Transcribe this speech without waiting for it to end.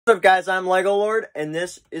What's up, guys? I'm LegoLord, and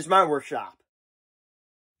this is my workshop.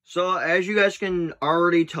 So, as you guys can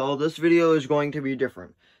already tell, this video is going to be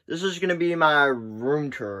different. This is going to be my room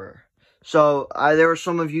tour. So, there were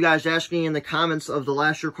some of you guys asking in the comments of the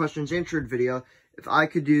last year questions answered video if I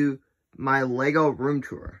could do my Lego room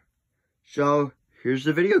tour. So, here's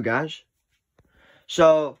the video, guys.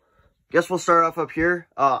 So, guess we'll start off up here.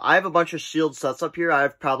 I have a bunch of sealed sets up here. I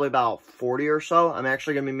have probably about 40 or so. I'm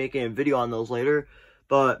actually going to be making a video on those later.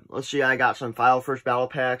 But let's see, I got some File First battle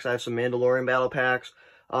packs. I have some Mandalorian battle packs.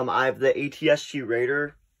 I have the ATST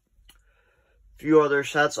Raider. A few other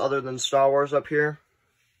sets other than Star Wars up here.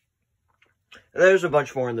 And there's a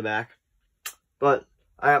bunch more in the back. But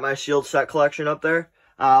I have my sealed set collection up there.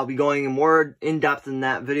 I'll be going more in-depth in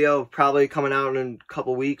that video, probably coming out in a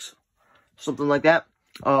couple weeks. Something like that.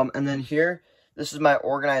 And then here, this is my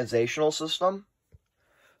organizational system.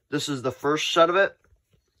 This is the first set of it.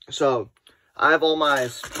 So, I have all my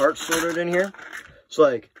parts sorted in here. So,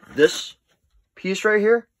 like, this piece right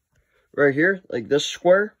here, like this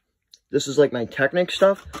square, this is like my Technic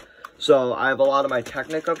stuff. So, I have a lot of my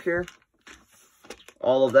Technic up here.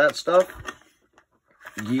 All of that stuff.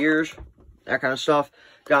 Gears, that kind of stuff.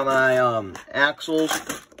 Got my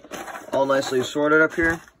axles all nicely sorted up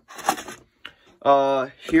here.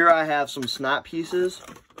 Here I have some snot pieces.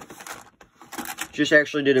 Just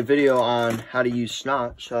actually did a video on how to use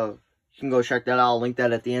snot, so you can go check that out. I'll link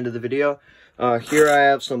that at the end of the video. Here I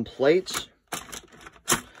have some plates.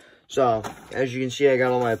 So, as you can see, I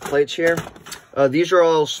got all my plates here. These are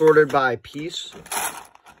all sorted by piece.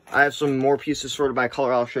 I have some more pieces sorted by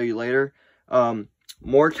color I'll show you later.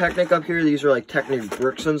 More Technic up here. These are like Technic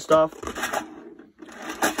bricks and stuff.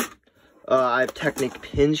 I have Technic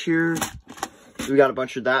pins here. So we got a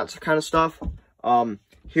bunch of that kind of stuff.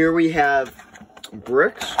 Here we have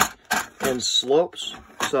bricks and slopes.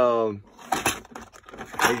 So,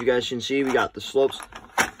 as you guys can see, we got the slopes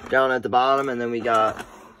down at the bottom, and then we got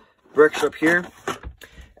bricks up here.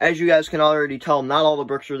 As you guys can already tell, not all the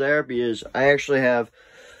bricks are there because I actually have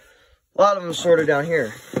a lot of them sorted down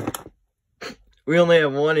here. We only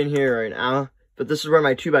have one in here right now, but this is where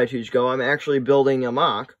my 2x2s go. I'm actually building a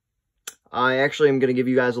mock. I actually am going to give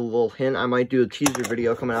you guys a little hint. I might do a teaser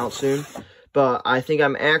video coming out soon. But I think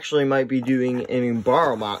I'm actually might be doing an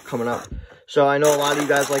Embaro mock coming up. So I know a lot of you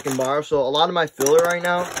guys like Embaro. So a lot of my filler right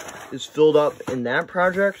now is filled up in that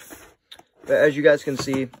project. But as you guys can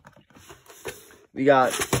see, we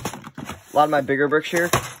got a lot of my bigger bricks here.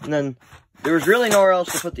 And then there was really nowhere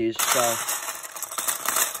else to put these. So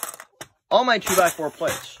all my 2x4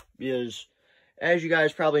 plates. Because as you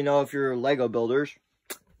guys probably know if you're Lego builders,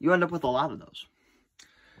 you end up with a lot of those.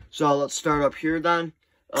 So let's start up here then.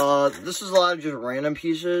 This is a lot of just random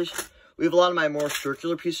pieces. We have a lot of my more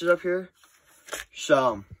circular pieces up here.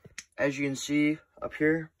 So, as you can see up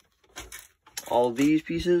here, all of these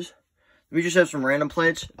pieces. We just have some random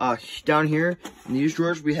plates. Down here, in these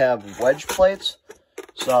drawers, we have wedge plates.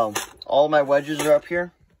 So, all of my wedges are up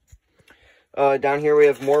here. Down here, we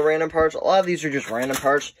have more random parts. A lot of these are just random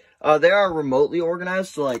parts. They are remotely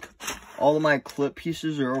organized, so like, all of my clip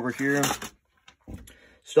pieces are over here.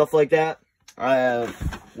 Stuff like that. I have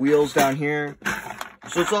wheels down here.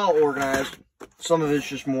 So it's all organized. Some of it's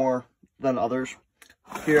just more than others.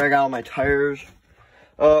 Here I got all my tires.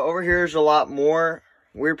 Over here is a lot more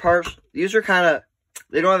weird parts. These are kind of,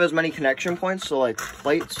 they don't have as many connection points, so like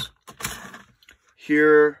plates.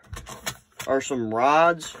 Here are some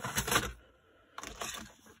rods.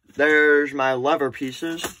 There's my lever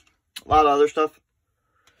pieces. A lot of other stuff.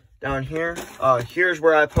 Down here, here's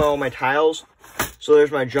where I put all my tiles. So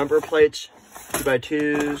there's my jumper plates,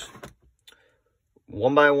 2x2s,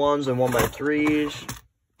 1x1s and 1x3s,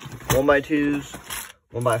 1x2s,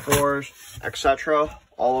 1x4s, etc.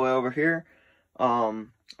 All the way over here.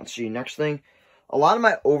 Let's see, next thing. A lot of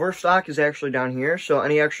my overstock is actually down here. So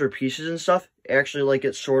any extra pieces and stuff actually like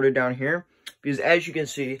get sorted down here. Because as you can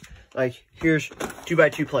see, like here's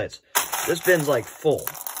 2x2 plates. This bin's like full.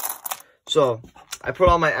 So I put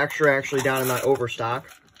all my extra actually down in my overstock.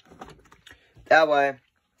 That way,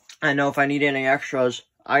 I know if I need any extras,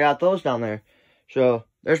 I got those down there. So,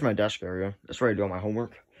 there's my desk area. That's where I do all my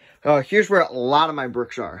homework. Here's where a lot of my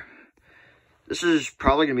bricks are. This is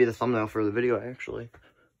probably going to be the thumbnail for the video, actually.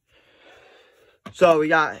 So, we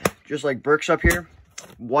got just like bricks up here.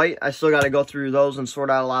 White, I still got to go through those and sort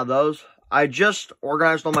out a lot of those. I just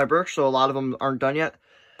organized all my bricks, so a lot of them aren't done yet.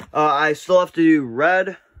 I still have to do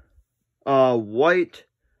red, white,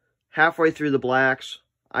 halfway through the blacks.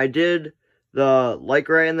 I did the light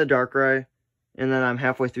gray and the dark gray, and then I'm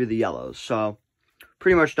halfway through the yellows. So,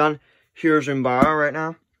 pretty much done. Here's Embaro right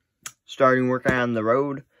now. Starting work on the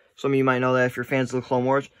road. Some of you might know that if you're fans of the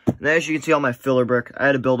LegoLord's. And as you can see, all my filler brick. I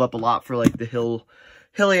had to build up a lot for like the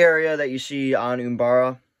hilly area that you see on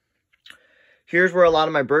Umbara. Here's where a lot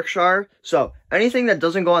of my bricks are. So anything that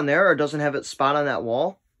doesn't go on there or doesn't have its spot on that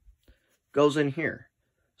wall goes in here.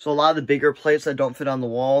 So a lot of the bigger plates that don't fit on the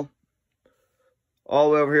wall, all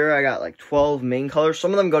the way over here, I got like 12 main colors.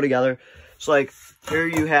 Some of them go together. So like here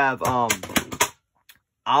you have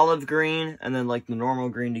olive green and then like the normal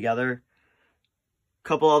green together.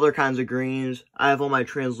 Couple other kinds of greens. I have all my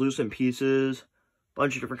translucent pieces,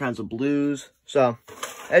 bunch of different kinds of blues. So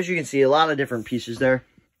as you can see, a lot of different pieces there.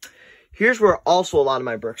 Here's where also a lot of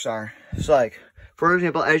my bricks are. So like, for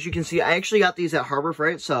example, as you can see, I actually got these at Harbor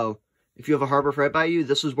Freight. So if you have a Harbor Freight by you,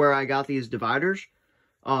 this is where I got these dividers.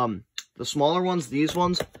 The smaller ones, these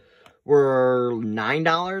ones, were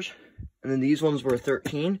 $9. And then these ones were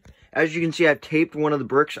 $13. As you can see, I've taped one of the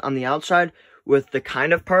bricks on the outside with the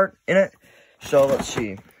kind of part in it. So let's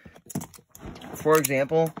see. For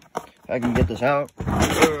example, if I can get this out.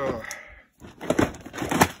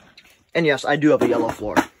 And yes, I do have a yellow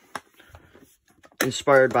floor.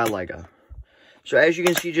 Inspired by Lego. So as you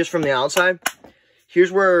can see just from the outside,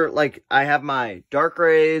 here's where like I have my dark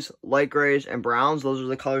grays, light grays, and browns. Those are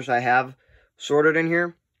the colors I have sorted in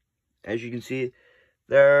here. As you can see,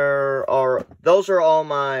 those are all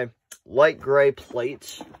my light gray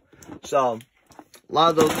plates. So a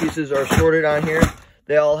lot of those pieces are sorted on here.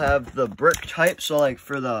 They all have the brick type. So like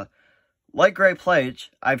for the light gray plates,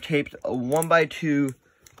 I've taped a 1x2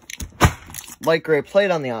 light gray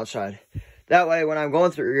plate on the outside. That way when I'm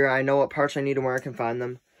going through here, I know what parts I need and where I can find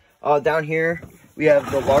them. Down here, we have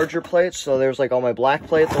the larger plates. So there's like all my black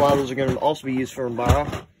plates. A lot of those are going to also be used for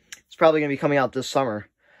Umbara. It's probably going to be coming out this summer.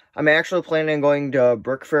 I'm actually planning on going to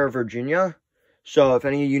Brick Fair, Virginia. So if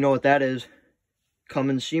any of you know what that is, come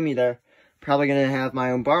and see me there. Probably going to have my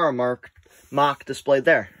Umbara mock displayed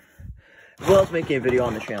there. As well as making a video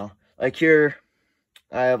on the channel. Like here,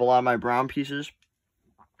 I have a lot of my brown pieces.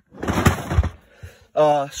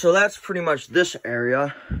 So that's pretty much this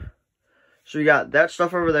area. So you got that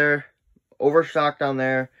stuff over there, overstock down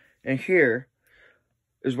there, and here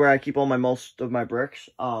is where I keep all most of my bricks.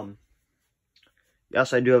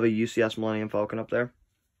 Yes, I do have a UCS Millennium Falcon up there.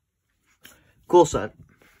 Cool set.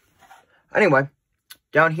 Anyway,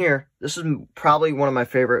 down here, this is probably one of my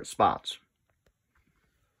favorite spots.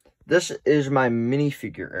 This is my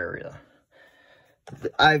minifigure area.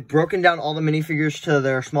 I've broken down all the minifigures to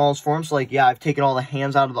their smallest forms. So like, yeah, I've taken all the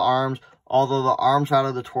hands out of the arms, all the arms out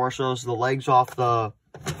of the torsos, the legs off the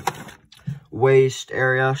waist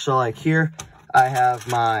area. So like here, I have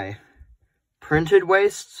my printed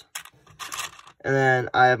waists. And then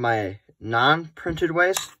I have my non-printed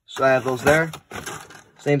waists. So I have those there.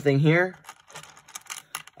 Same thing here.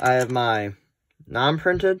 I have my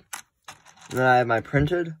non-printed. And then I have my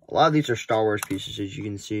printed. A lot of these are Star Wars pieces, as you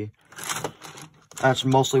can see. That's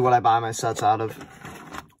mostly what I buy my sets out of.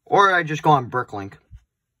 Or I just go on Bricklink.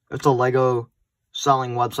 It's a Lego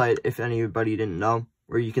selling website, if anybody didn't know.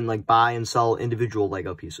 Where you can like buy and sell individual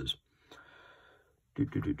Lego pieces.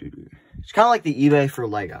 It's kind of like the eBay for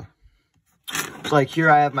Lego. So like here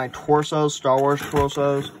I have my torsos, Star Wars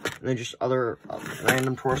torsos, and then just other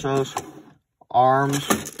random torsos, arms,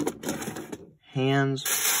 hands,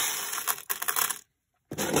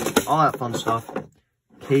 all that fun stuff,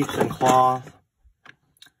 capes and cloth,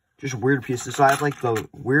 just weird pieces. So I have like the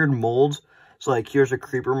weird molds. So like here's a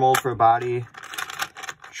creeper mold for a body,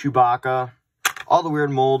 Chewbacca, all the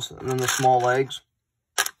weird molds, and then the small legs,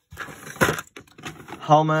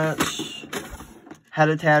 helmets, head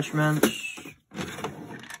attachments,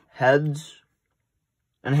 heads,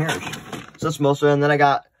 and hairs. So that's most of it. And then I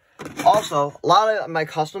got also a lot of my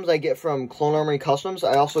customs I get from Clone Armory Customs.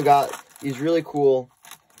 I also got these really cool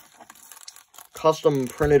custom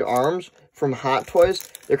printed arms from Hot Toys.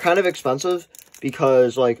 They're kind of expensive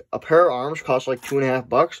because like a pair of arms costs like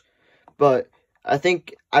 $2.50. But I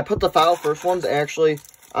think I put the Foul First ones actually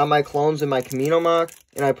on my clones in my Camino mock,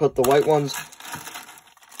 and I put the white ones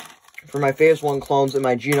for my Phase 1 clones in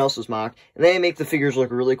my Gene Elsa's mock, and they make the figures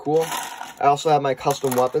look really cool. I also have my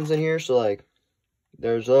custom weapons in here, so like,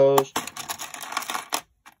 there's those.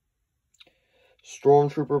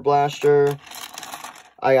 Stormtrooper blaster.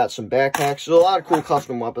 I got some backpacks. There's a lot of cool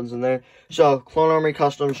custom weapons in there. So, Clone Armory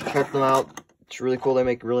Customs, check them out. It's really cool. They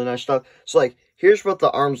make really nice stuff. So, like, here's what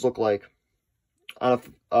the arms look like on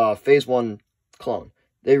a Phase 1 clone.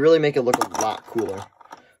 They really make it look a lot cooler.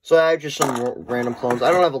 So I have just some random clones. I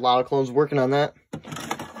don't have a lot of clones, working on that.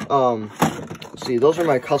 Let's see, those are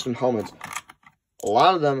my custom helmets. A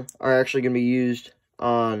lot of them are actually going to be used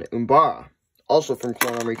on Umbara, also from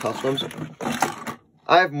Clone Armory Customs.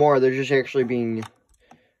 I have more, they're just actually being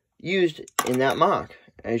used in that mock,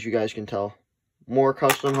 as you guys can tell. More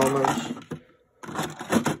custom helmets.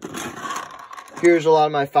 Here's a lot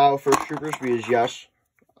of my File First Troopers, because yes,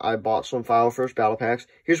 I bought some File First battle packs.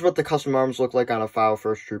 Here's what the custom arms look like on a File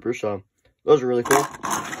First Trooper, so those are really cool.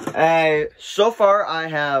 So far,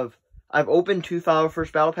 I've opened 2 File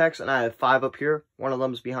First battle packs, and I have 5 up here. One of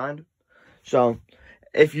them's behind. So,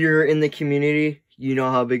 if you're in the community, you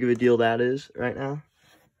know how big of a deal that is right now.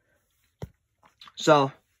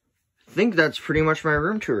 So, I think that's pretty much my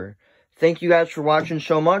room tour. Thank you guys for watching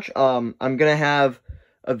so much. I'm going to have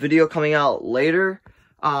a video coming out later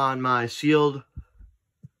on my sealed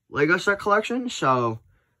Lego set collection. So,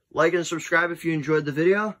 like and subscribe if you enjoyed the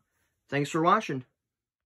video. Thanks for watching.